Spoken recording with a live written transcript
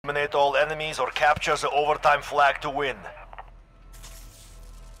enemies or capture the overtime flag to win.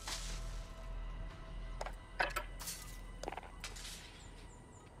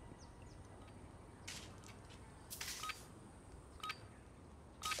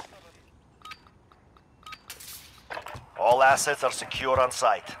 All assets are secure on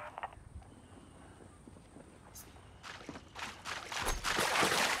site.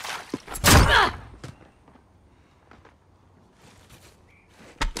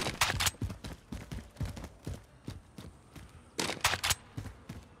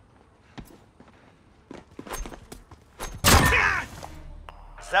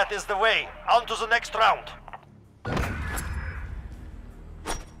 That is the way. On to the next round.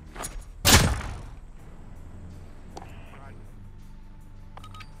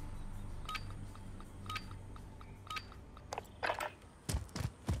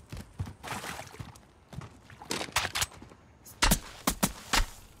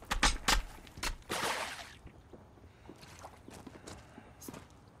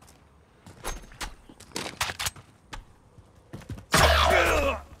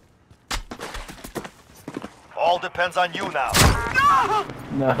 All depends on you now.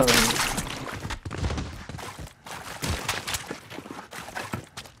 No.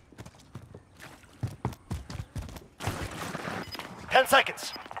 Ten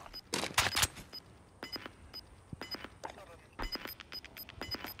seconds.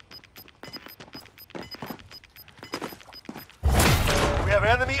 We have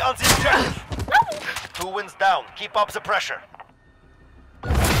enemy on the objective. 2 wins down. Keep up the pressure.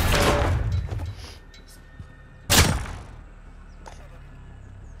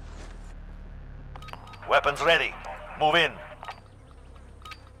 Weapons ready. Move in.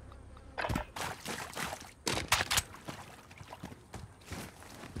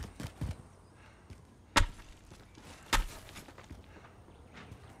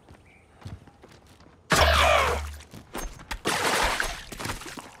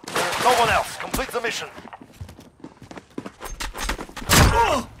 There's no one else. Complete the mission.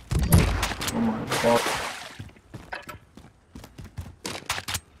 Oh my god.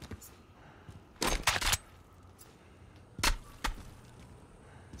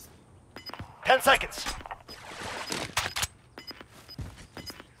 Ten seconds.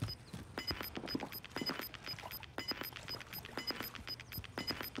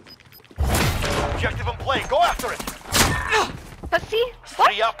 Objective in play. Go after it. But see,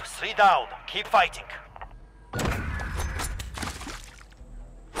 what? 3 up, 3 down. Keep fighting.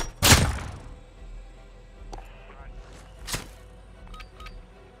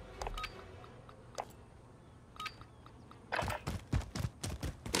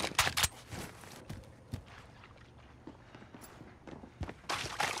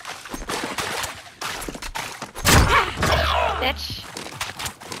 Bitch.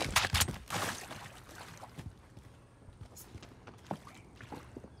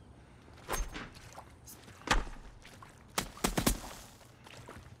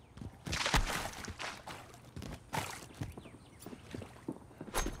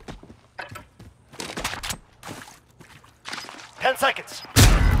 Ten seconds.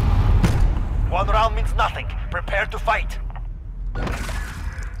 1 round means nothing. Prepare to fight.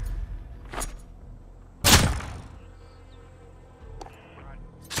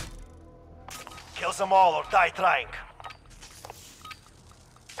 Kill them all or die trying.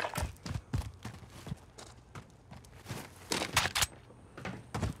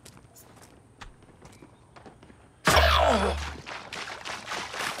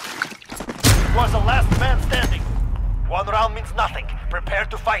 You are the last man standing. 1 round means nothing. Prepare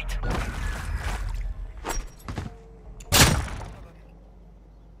to fight.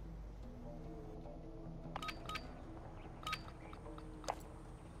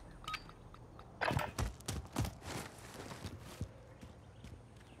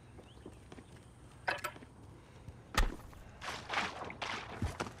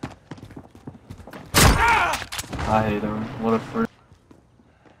 I hate him. What a freak.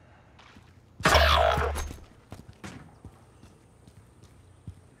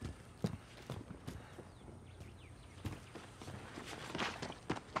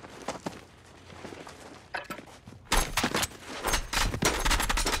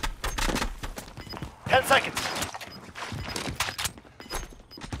 Ten seconds.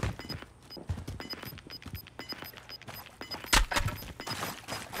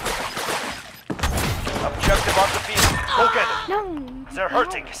 Objective on the field. Go get it. No. They're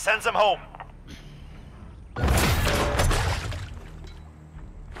hurting. Send them home.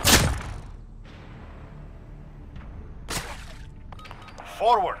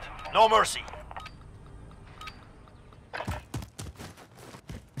 Forward. No mercy.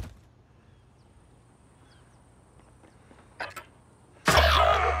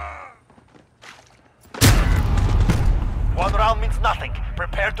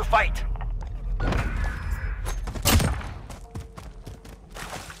 Prepare to fight.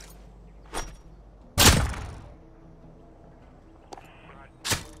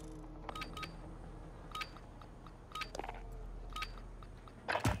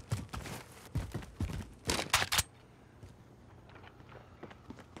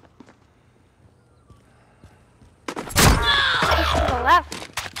 To the left.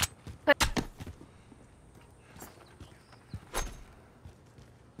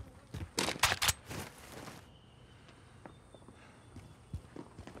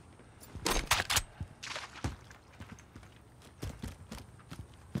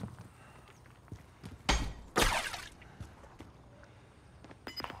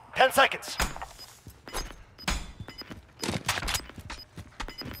 10 seconds.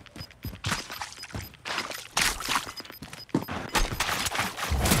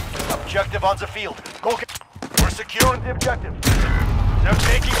 Objective on the field. Go get... We're securing the objective. They're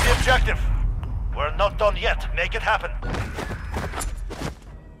taking the objective. We're not done yet. Make it happen.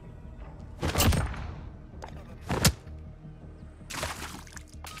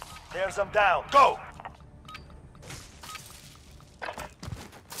 There's them down. Go!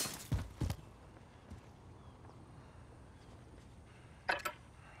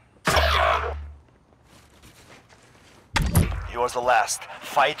 Yours the last.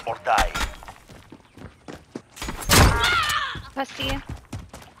 Fight or die. Pussy.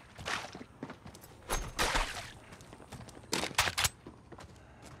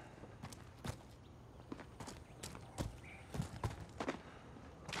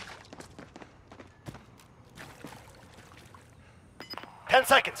 Ten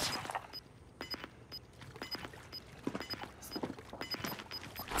seconds.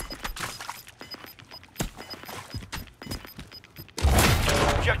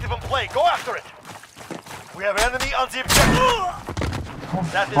 Objective in play. Go after it. We have enemy on the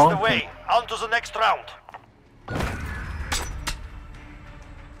objective. That is the way. On to the next round.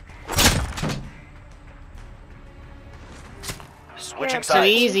 Switching So sides.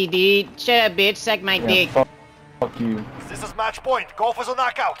 easy, dude. Shut up, bitch. Suck my dick. Fuck you. This is match point. Go for the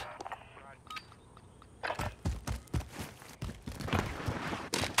knockout.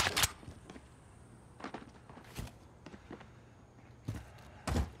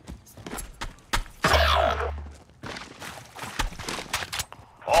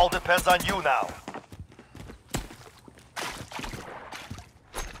 All depends on you now.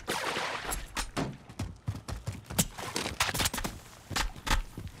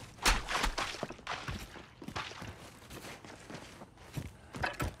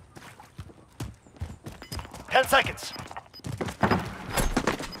 Ten seconds.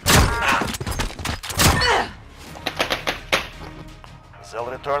 They'll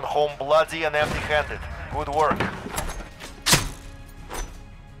return home bloody and empty-handed. Good work.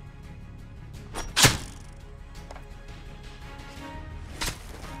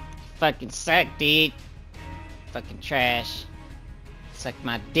 Fucking suck, dude. Fucking trash. Suck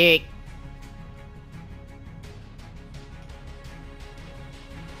my dick.